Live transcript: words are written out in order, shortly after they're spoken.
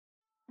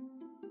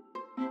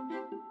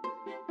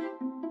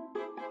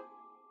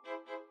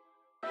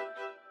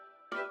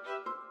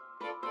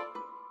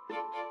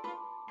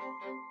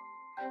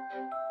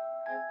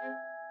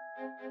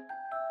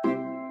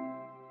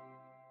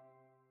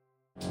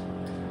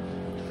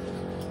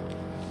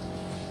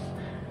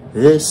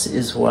This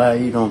is why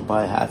you don't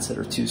buy hats that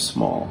are too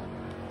small.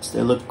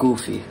 They look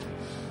goofy.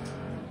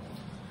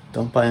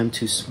 Don't buy them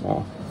too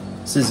small.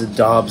 This is a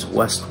Dobbs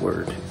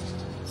Westward.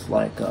 It's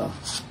like a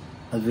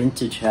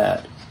vintage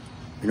hat.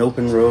 An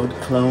open road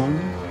clone,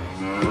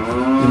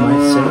 you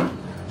might say.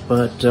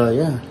 But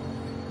yeah,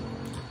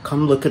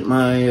 come look at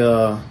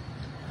my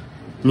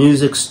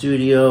music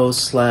studio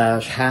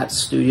slash hat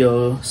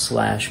studio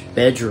slash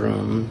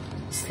bedroom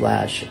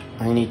slash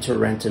I need to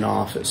rent an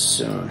office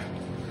soon.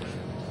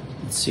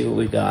 Let's see what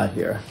we got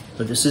here.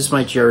 But this is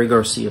my Jerry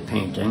Garcia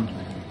painting.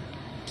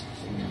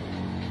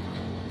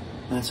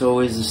 That's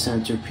always the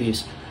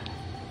centerpiece.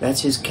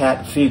 That's his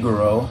cat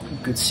Figaro. You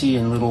could see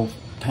in little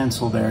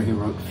pencil there he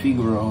wrote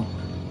Figaro.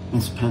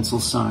 It's pencil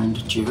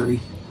signed Jerry.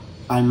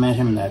 I met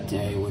him that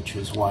day, which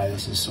is why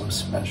this is so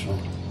special.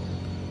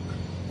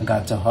 I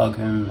got to hug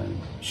him and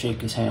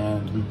shake his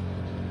hand and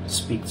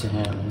speak to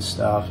him and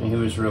stuff, and he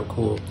was real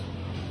cool.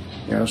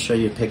 Here, I'll show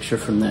you a picture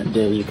from that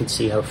day. You can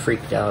see how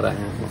freaked out I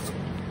am.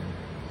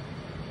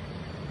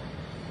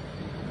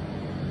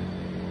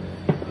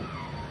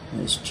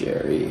 There's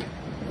Jerry,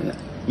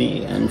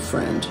 me and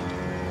friend.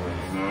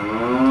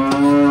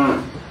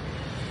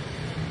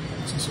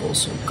 This is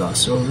also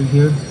Gus over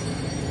here.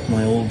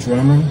 My old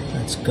drummer,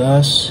 that's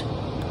Gus,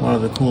 one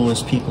of the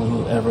coolest people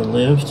who ever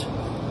lived.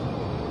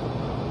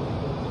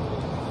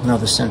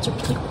 Another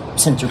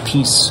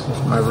centerpiece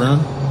of my room.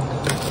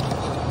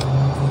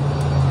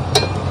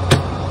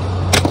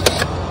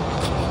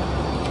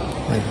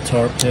 My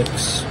guitar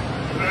picks,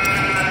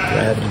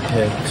 gravity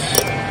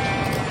picks,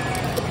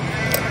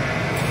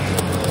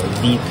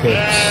 V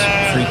picks,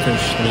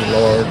 freakishly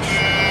large,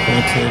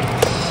 pointed.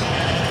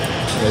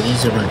 Yeah,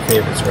 these are my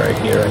favorites right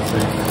here, I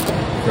think.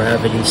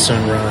 Gravity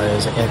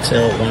Sunrise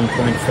XL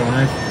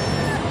 1.5.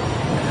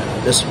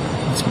 Yeah, this one,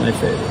 it's my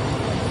favorite.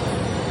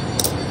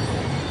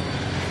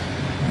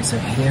 It's a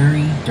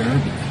Harry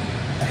Derby.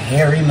 A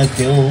Harry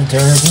McGill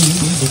Derby,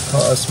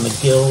 because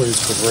McGill is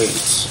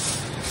great.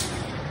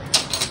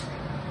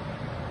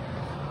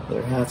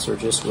 Their hats are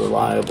just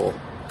reliable.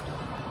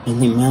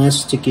 And they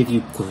managed to give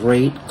you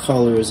great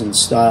colors and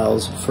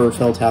styles of fur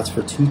felt hats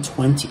for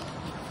 $220,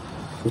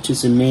 which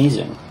is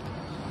amazing.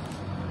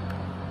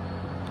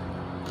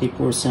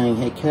 People were saying,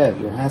 hey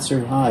Kev, your hats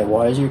are high.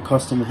 Why is your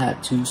custom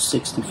hat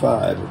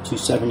 $265 or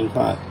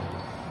 $275?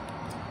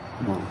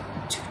 No,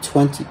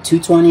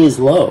 $220 is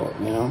low,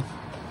 you know?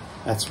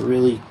 That's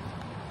really,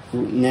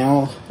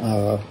 now,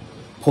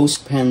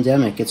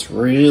 post-pandemic, it's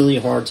really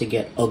hard to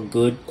get a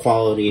good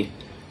quality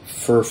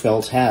fur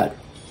felt hat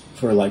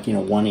for like, you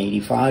know,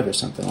 $185 or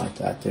something like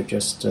that. They're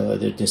just,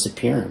 they're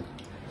disappearing,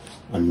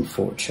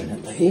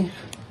 unfortunately.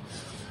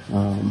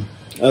 Oh,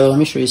 let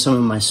me show you some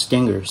of my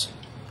stingers.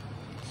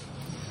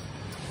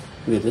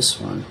 Look at this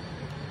one.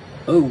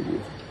 Oh.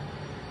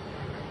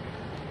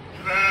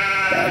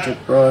 Badger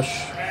brush.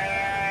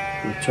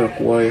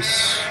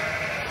 Turquoise.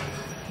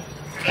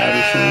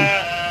 Cabochon.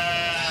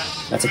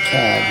 That's a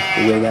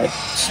cab. The way that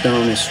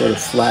stone is sort of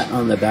flat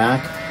on the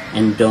back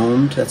and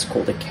domed. That's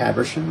called a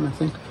cabochon, I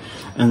think.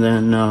 And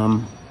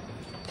then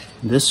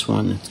this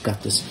one, it's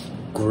got this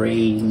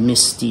gray,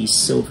 misty,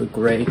 silver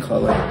gray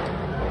color.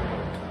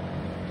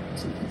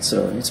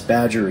 So it's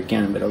badger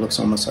again, but it looks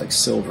almost like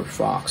silver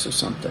fox or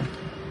something.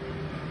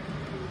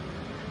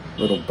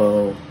 Little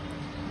bow.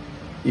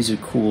 These are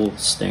cool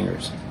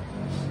stingers.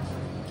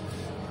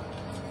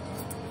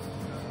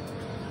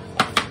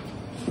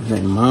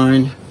 Then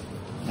mine,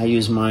 I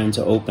use mine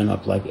to open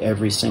up like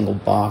every single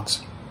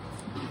box.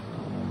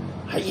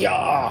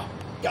 Hi-ya!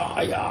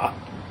 Ya-ya!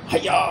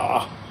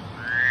 Hi-ya!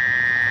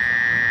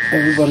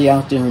 Everybody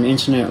out there on the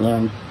internet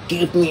land,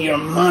 give me your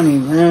money,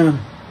 man!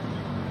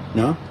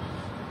 No?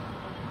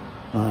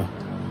 Alright,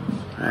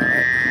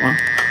 well,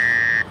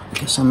 I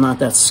guess I'm not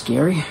that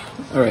scary.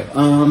 Alright,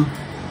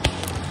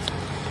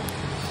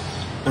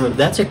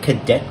 that's a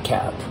cadet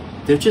cap.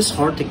 They're just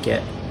hard to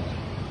get.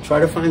 Try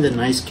to find a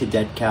nice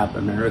cadet cap,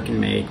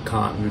 American-made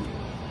cotton.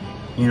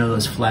 You know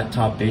those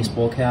flat-top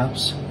baseball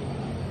caps?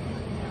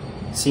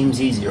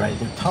 Seems easy, right?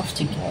 They're tough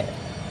to get.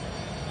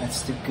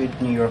 That's the good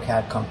New York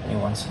hat company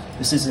ones.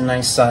 This is a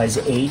nice size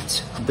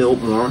 8,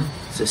 Biltmore.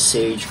 It's a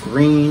sage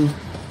green.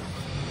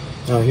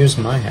 Oh, here's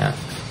my hat.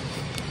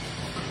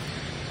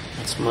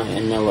 That's my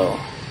Anello.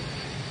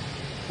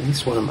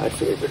 It's one of my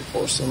favorite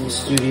Borsalino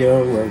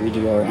studio where we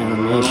do our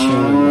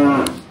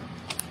animation.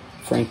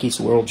 Frankie's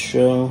World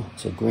Show.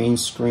 It's a green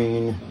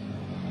screen,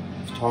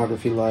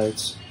 photography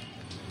lights.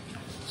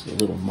 It's a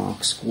little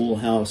mock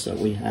schoolhouse that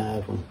we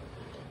have when,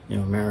 you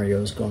know,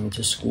 Mario's going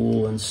to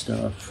school and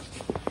stuff.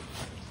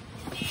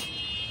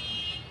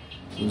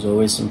 There's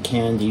always some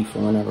candy for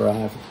whenever I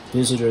have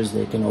visitors.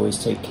 They can always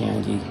take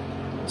candy,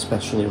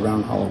 especially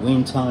around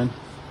Halloween time.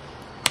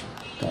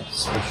 Got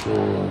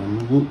special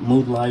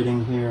mood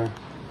lighting here.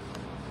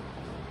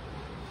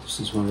 This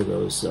is one of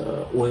those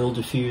oil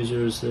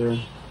diffusers there.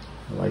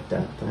 I like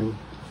that thing.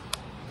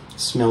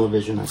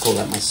 Smell-o-vision, I call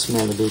that my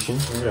smell-o-vision.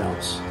 What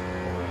else?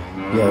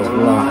 Yeah, there's a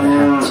lot of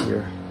hats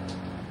here.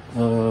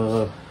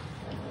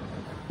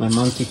 My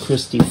Monte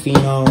Cristi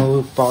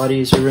Fino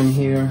bodies are in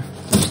here.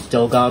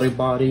 Delgado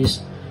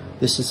bodies.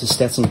 This is the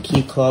Stetson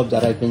Key Club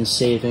that I've been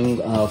saving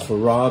for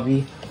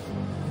Robbie.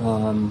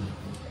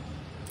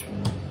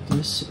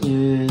 This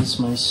is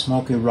my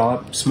Smokey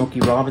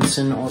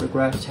Robinson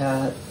autographed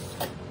hat.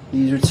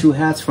 These are 2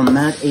 hats from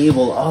Matt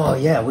Abel. Oh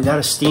yeah, we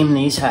gotta steam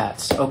these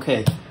hats.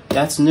 Okay,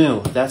 that's new.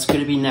 That's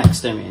gonna be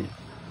next, I mean.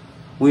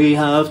 We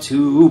have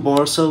 2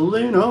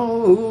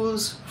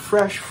 Borsalinos,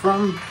 fresh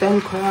from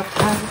BENCRAFT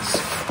hats.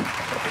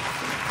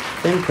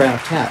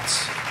 BENCRAFT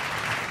hats.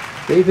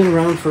 They've been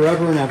around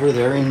forever and ever.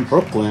 They're in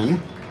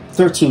Brooklyn,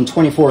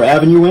 1324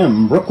 Avenue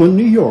M, Brooklyn,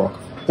 New York,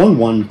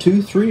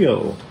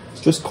 11230.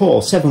 Just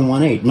call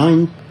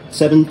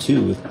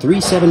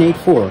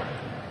 718-972-3784.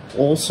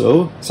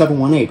 Also,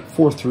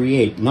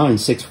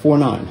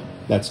 718-438-9649.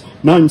 That's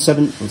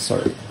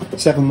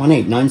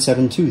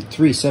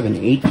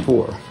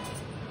 718-972-3784.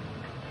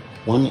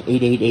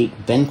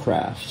 1888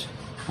 BENCRAFT.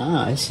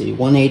 Ah, I see.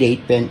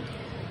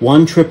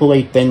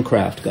 1888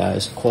 BENCRAFT,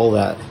 guys. Call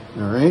that.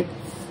 Alright?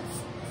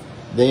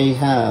 They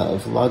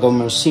have Lago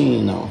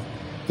Mercino.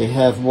 They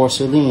have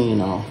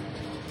Borsalino.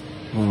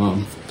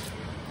 You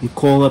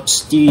call up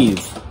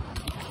Steve.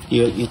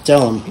 You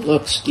tell him,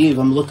 look, Steve,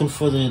 I'm looking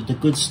for the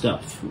good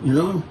stuff, you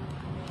know?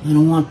 I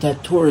don't want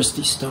that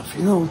touristy stuff,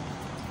 you know?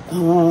 I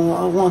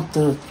want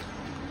the,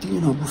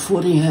 you know,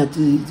 before they had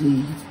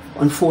the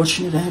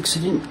unfortunate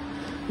accident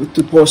with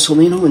the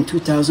Borsalino in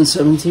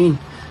 2017,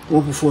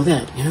 or before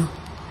that, you know?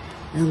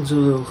 And,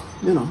 you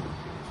know,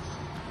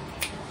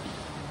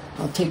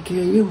 I'll take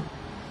care of you.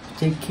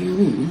 Take care of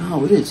me. You know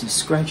how it is. You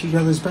scratch each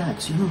other's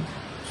backs, you know?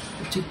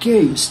 I'll take care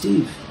of you,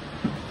 Steve.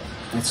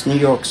 That's New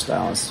York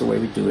style. That's the way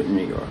we do it in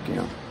New York, you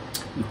know.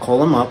 You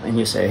call him up and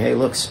you say, hey,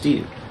 look,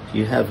 Steve, do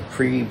you have a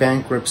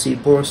pre-bankruptcy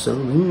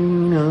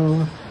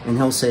Borsalino? And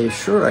he'll say,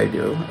 sure, I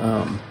do.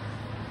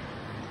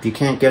 If you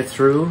can't get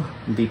through,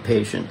 be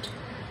patient.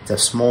 It's a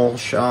small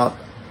shop.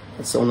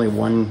 It's only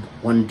one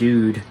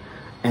dude,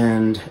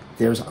 and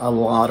there's a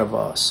lot of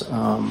us.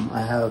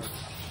 I have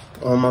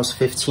almost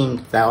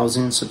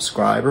 15,000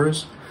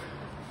 subscribers,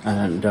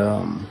 and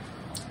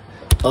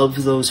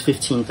of those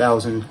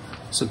 15,000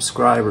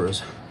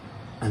 subscribers,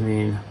 I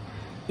mean,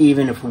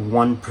 even if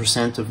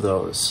 1% of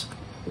those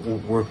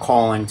were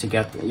calling to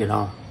get, you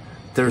know,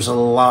 there's a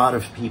lot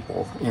of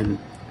people in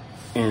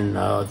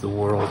the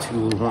world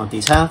who want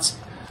these hats,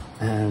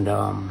 and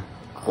a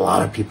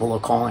lot of people are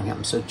calling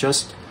him. So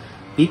just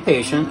be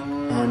patient,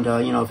 and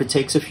you know, if it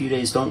takes a few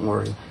days, don't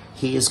worry.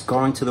 He is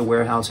going to the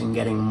warehouse and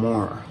getting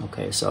more.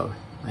 Okay, so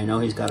I know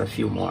he's got a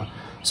few more.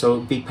 So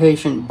be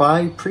patient.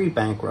 Buy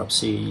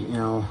pre-bankruptcy, you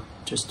know,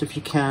 just if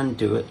you can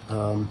do it.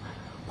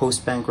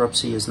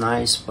 Post-bankruptcy is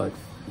nice, but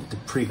the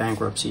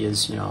pre-bankruptcy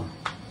is, you know,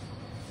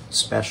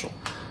 special.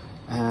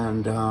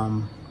 And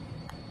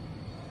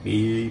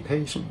be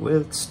patient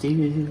with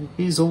Steve.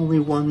 He's only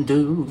one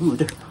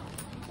dude.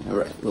 All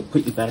right, we'll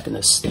put you back in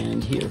the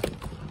stand here.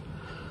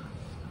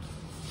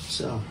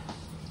 So,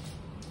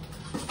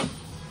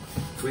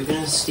 if we're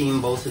gonna steam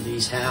both of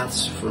these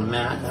hats for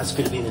Matt, that's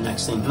gonna be the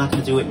next thing. I'm not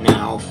gonna do it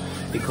now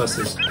because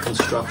there's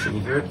construction.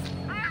 You hear it?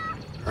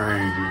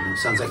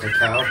 Sounds like a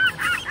cow.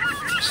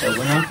 So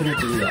we're not going to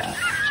do that,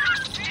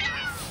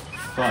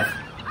 but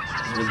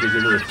I'm going to give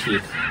you a little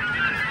peek.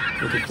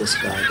 Look at this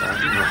guy, oh,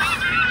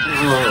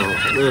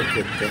 look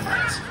at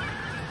that.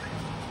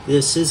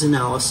 This is an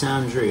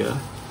Alessandria.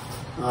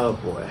 Oh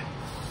boy.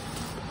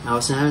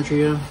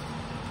 Alessandria,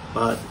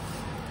 but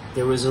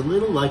there was a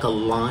little, like a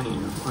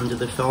line under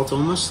the felt,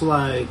 almost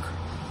like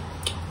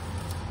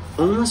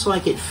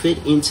it fit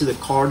into the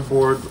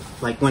cardboard,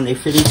 like when they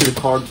fit into the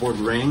cardboard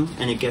ring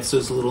and it gets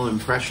those little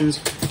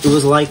impressions. It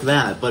was like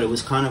that, but it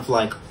was kind of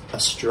like a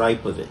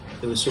stripe of it.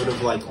 It was sort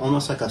of like,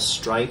 almost like a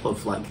stripe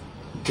of like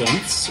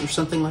dents or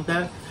something like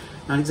that.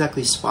 Not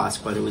exactly spots,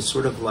 but it was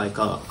sort of like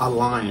a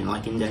line,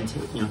 like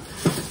indented, you know.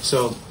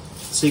 So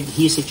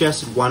he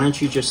suggested, why don't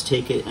you just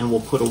take it and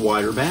we'll put a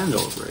wider band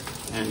over it.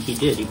 And he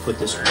did. He put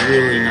this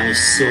really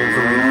nice silver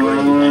gray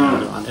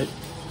band on it.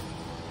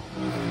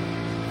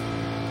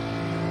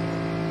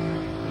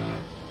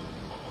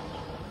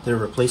 They're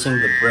replacing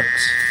the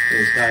bricks.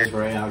 There's guys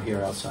right out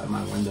here outside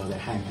my window. They're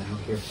hanging out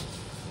here.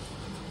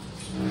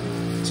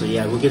 So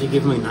yeah, we're going to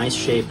give him a nice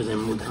shape, and then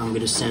I'm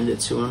going to send it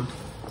to him.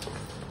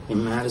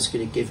 And Matt is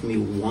going to give me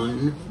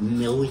 $1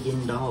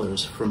 million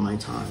for my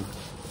time.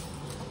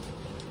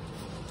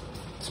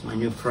 It's my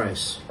new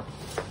price.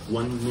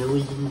 $1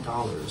 million.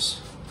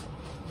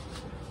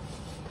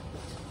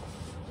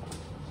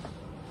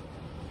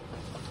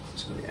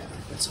 So yeah,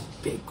 that's a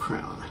big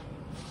crown.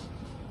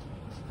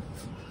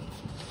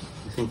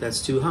 I think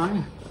that's too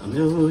high. $1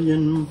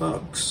 million.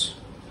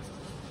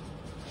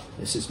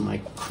 This is my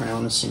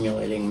crown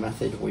simulating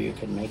method where you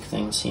can make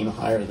things seem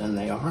higher than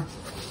they are.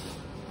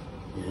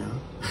 You know,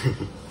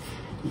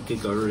 you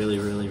could go really,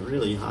 really,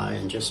 really high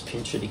and just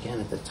pinch it again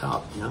at the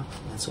top. You know,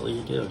 that's all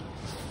you do.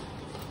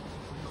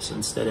 So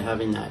instead of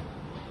having that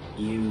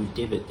U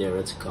divot there,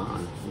 it's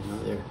gone. You know,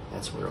 there.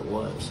 That's where it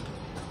was.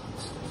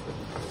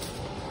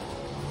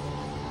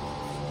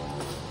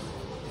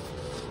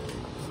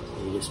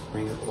 You just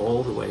bring it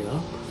all the way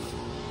up.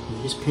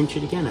 You just pinch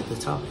it again at the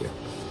top here.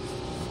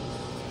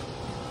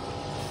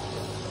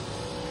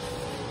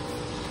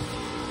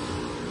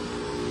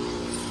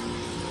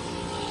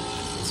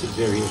 It's a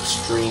very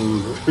extreme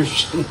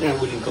version. I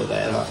wouldn't go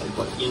that high,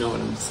 but you know what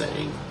I'm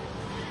saying.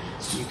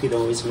 You could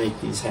always make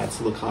these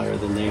hats look higher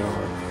than they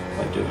are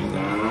by doing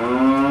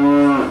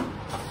that.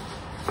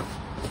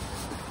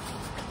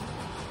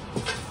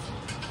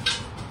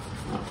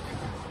 Okay.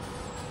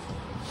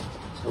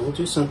 So we'll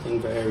do something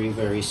very,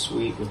 very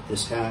sweet with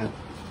this hat.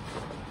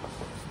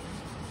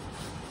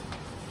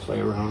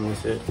 Play around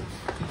with it.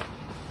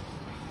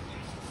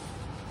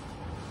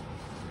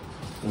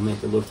 We'll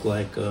make it look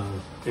like a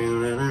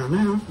little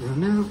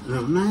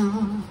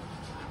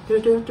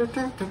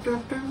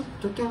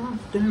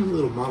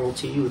Model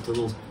T with the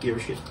little gear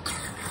shift,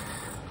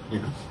 you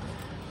know.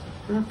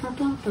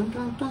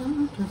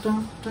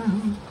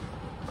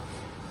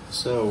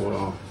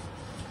 So,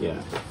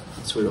 yeah,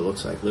 that's what it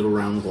looks like. Little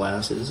round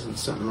glasses and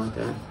something like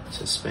that.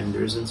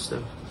 Suspenders and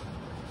stuff.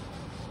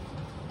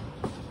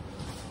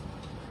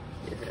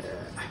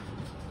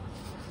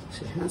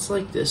 Hats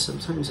like this,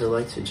 sometimes I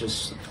like to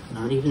just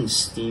not even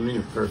steam in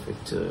a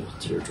perfect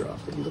teardrop.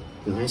 They look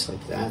nice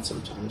like that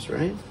sometimes,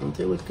 right? Don't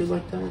they look good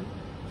like that?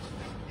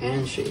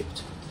 Hand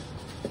shaped.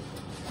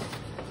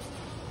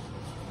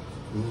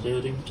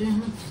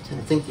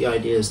 I think the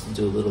idea is to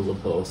do a little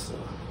of both.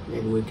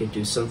 Maybe we could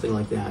do something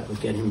like that. We'll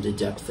get him the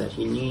depth that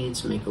he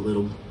needs, make a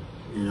little,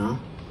 you know,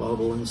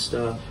 bubble and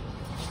stuff.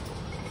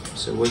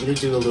 So we're going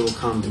to do a little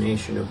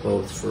combination of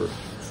both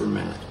for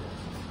Matt.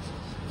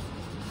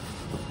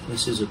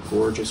 This is a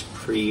gorgeous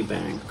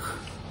pre-bank.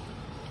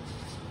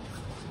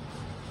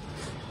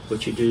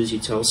 What you do is you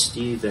tell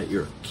Steve that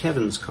you're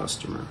Kevin's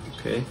customer,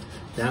 okay?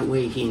 That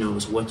way he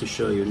knows what to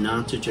show you,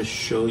 not to just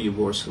show you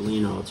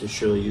Borsalino, to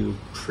show you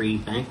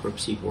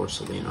pre-bankruptcy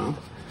Borsalino.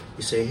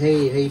 You say,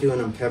 hey, how you doing?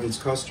 I'm Kevin's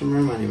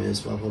customer. My name is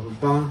blah, blah,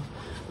 blah,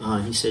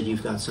 blah. He said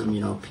you've got some,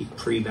 you know,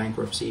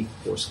 pre-bankruptcy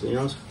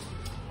Borsalinos.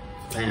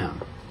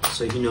 Bam.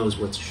 So he knows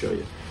what to show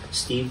you.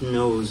 Steve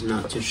knows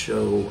not to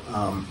show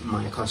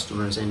my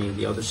customers any of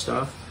the other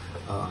stuff.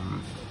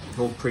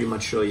 He'll pretty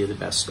much show you the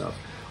best stuff.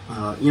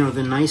 You know,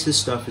 the nicest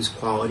stuff is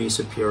quality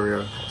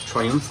superior.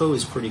 Triumpho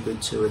is pretty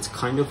good too. It's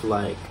kind of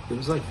like, it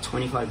was like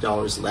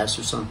 $25 less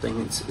or something.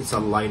 It's a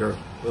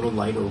little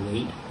lighter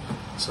weight.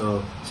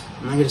 So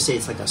I'm not gonna say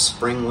it's like a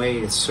spring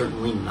weight. It's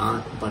certainly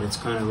not, but it's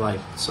kind of like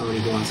somebody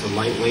who wants a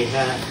lightweight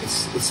hat.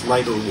 It's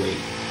lighter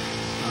weight.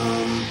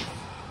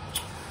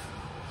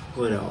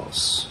 What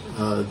else?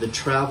 The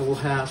travel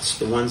hats,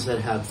 the ones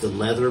that have the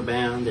leather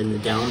band and the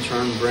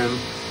downturn brim.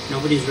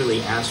 Nobody's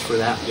really asked for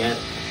that yet,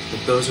 but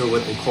those are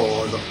what they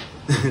call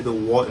the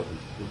water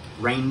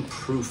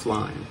rainproof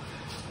line.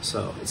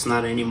 So it's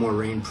not any more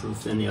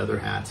rainproof than the other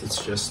hats.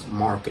 It's just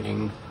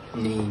marketing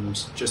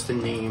names, just a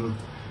name.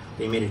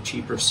 They made a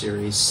cheaper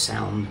series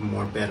sound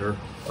more better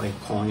by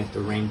calling it the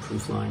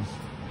rainproof line.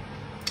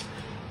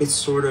 It's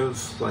sort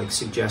of like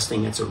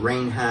suggesting it's a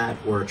rain hat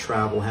or a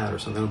travel hat or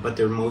something, but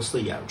they're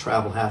mostly, yeah,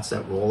 travel hats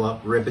that roll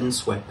up,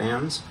 ribbons,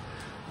 sweatbands,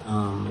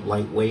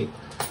 lightweight.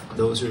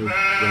 Those are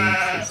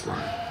rainproof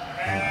line.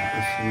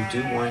 If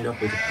you do wind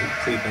up with a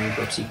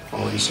pre-bankruptcy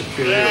quality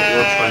superior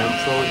or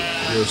Triumpho,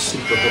 you're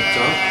super hooked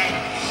up.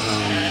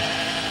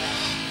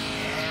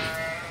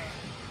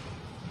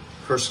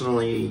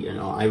 Personally, you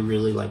know, I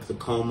really like the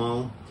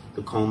Como.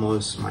 The Como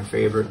is my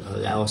favorite.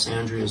 The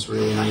Alessandria is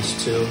really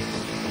nice too.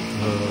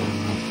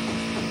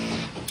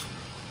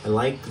 I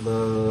like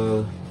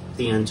the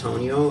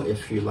Antonio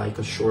if you like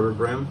a shorter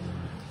brim.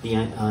 The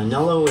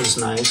Anello is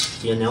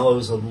nice. The Anello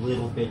is a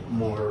little bit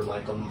more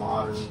like a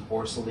modern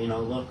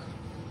Borsalino look.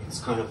 It's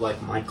kind of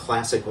like my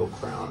classical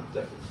crown,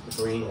 the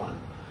green one.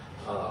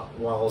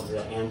 While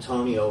the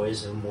Antonio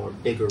is a more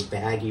bigger,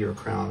 baggier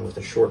crown with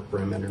a short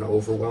brim and an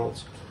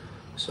overwelt.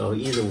 So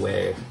either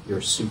way,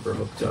 you're super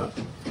hooked up.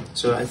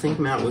 So I think,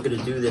 Matt, we're going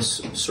to do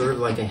this sort of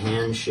like a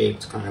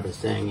hand-shaped kind of a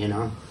thing, you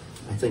know?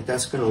 I think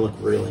that's going to look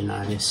really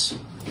nice.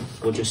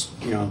 We'll just,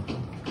 you know,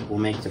 we'll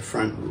make the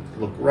front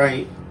look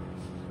right.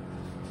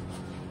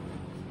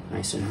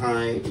 Nice and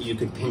high. You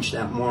could pinch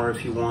that more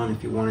if you want.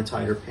 If you want a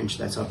tighter pinch,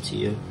 that's up to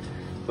you.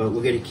 But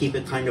we're going to keep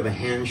it kind of a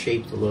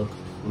hand-shaped look.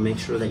 We'll make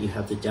sure that you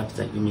have the depth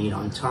that you need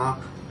on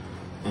top.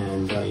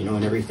 And, you know,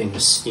 and everything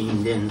is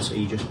steamed in, so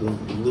you just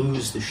won't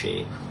lose the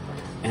shape.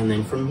 And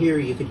then from here,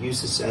 you could use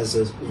this as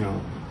a, you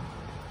know,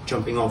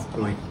 jumping off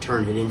point,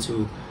 turn it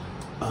into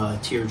a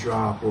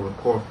teardrop or a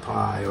pork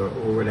pie or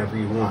whatever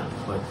you want.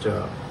 But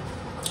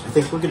I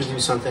think we're going to do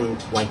something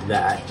like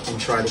that and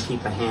try to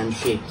keep a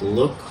hand-shaped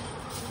look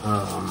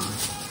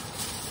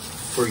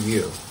for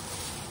you.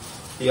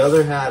 The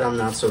other hat, I'm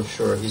not so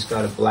sure. He's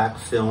got a black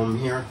film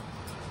here.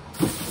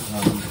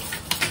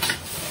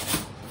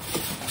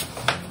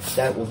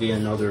 That will be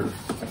another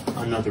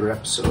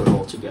episode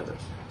altogether.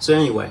 So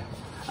anyway,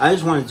 I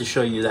just wanted to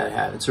show you that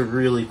hat. It's a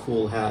really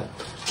cool hat.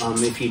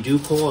 If you do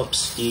call up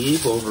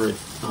Steve over at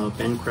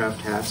BENCRAFT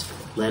Hats,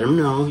 let him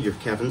know you're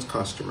Kevin's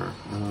customer.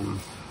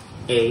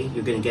 A,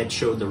 you're going to get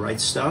showed the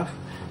right stuff.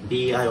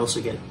 B, I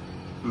also get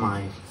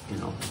my, you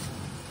know,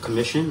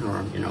 commission,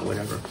 or you know,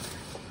 whatever.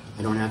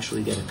 I don't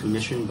actually get a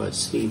commission, but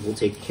Steve will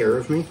take care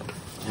of me.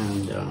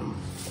 And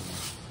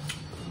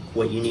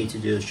what you need to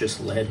do is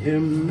just let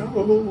him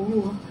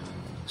know,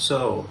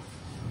 so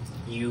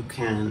you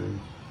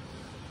can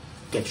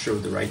get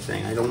showed the right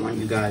thing. I don't want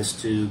you guys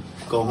to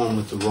go home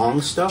with the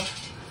wrong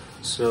stuff.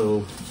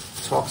 So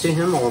talk to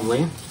him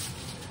only.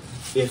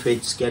 If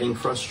it's getting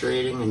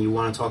frustrating and you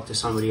want to talk to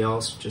somebody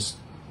else, just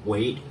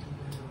wait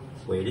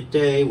a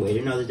day, wait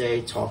another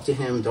day, talk to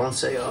him. Don't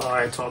say, oh,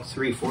 I talked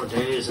 3-4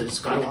 days, this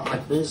guy want my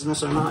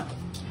business or not.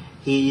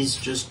 He's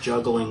just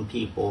juggling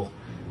people.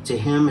 To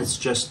him, it's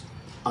just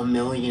a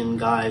million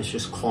guys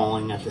just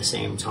calling at the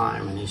same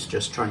time, and he's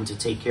just trying to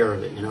take care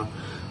of it, you know.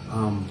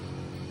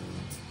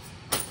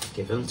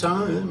 Give him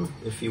time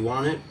if you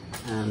want it,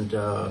 and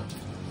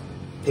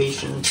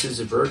patience is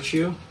a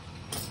virtue,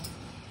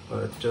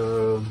 but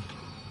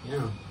you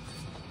know,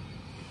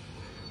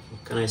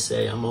 what can I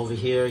say? I'm over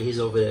here, he's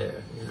over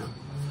there, you know.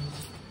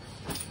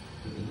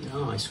 You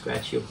know, I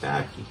scratch your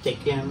back, you take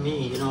care of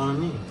me, you know what I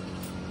mean?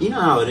 You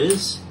know how it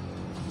is.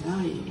 You know,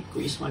 you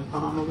grease my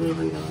palm a little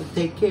bit, I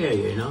take care of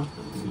you, you know?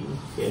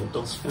 Yeah,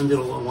 don't spend it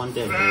all in one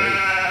day, all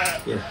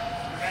right? Yeah.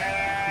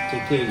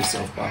 Take care of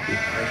yourself, Poppy,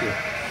 right here.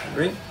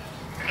 Right?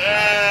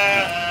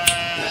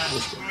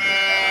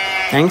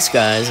 Thanks,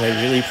 guys. I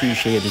really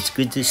appreciate it. It's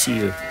good to see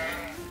you.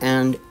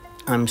 And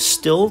I'm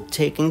still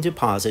taking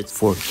deposits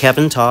for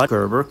Kevin Todd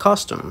Gerber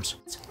Customs.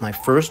 My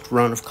first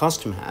run of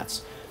custom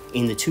hats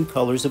in the 2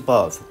 colors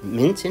above,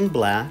 mint in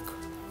black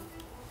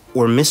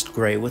or mist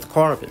gray with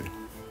carbon.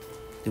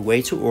 The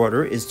way to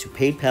order is to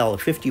PayPal a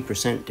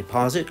 50%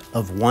 deposit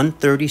of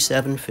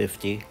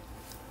 $137.50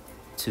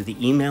 to the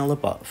email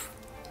above.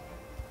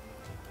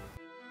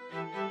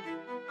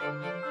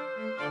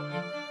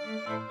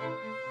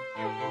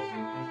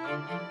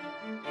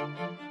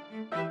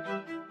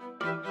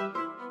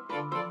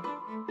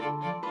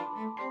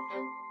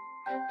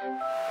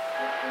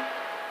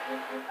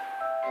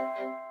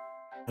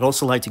 I'd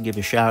also like to give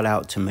a shout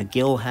out to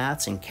McGill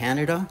Hats in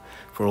Canada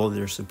for all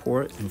their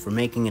support and for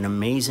making an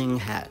amazing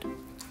hat.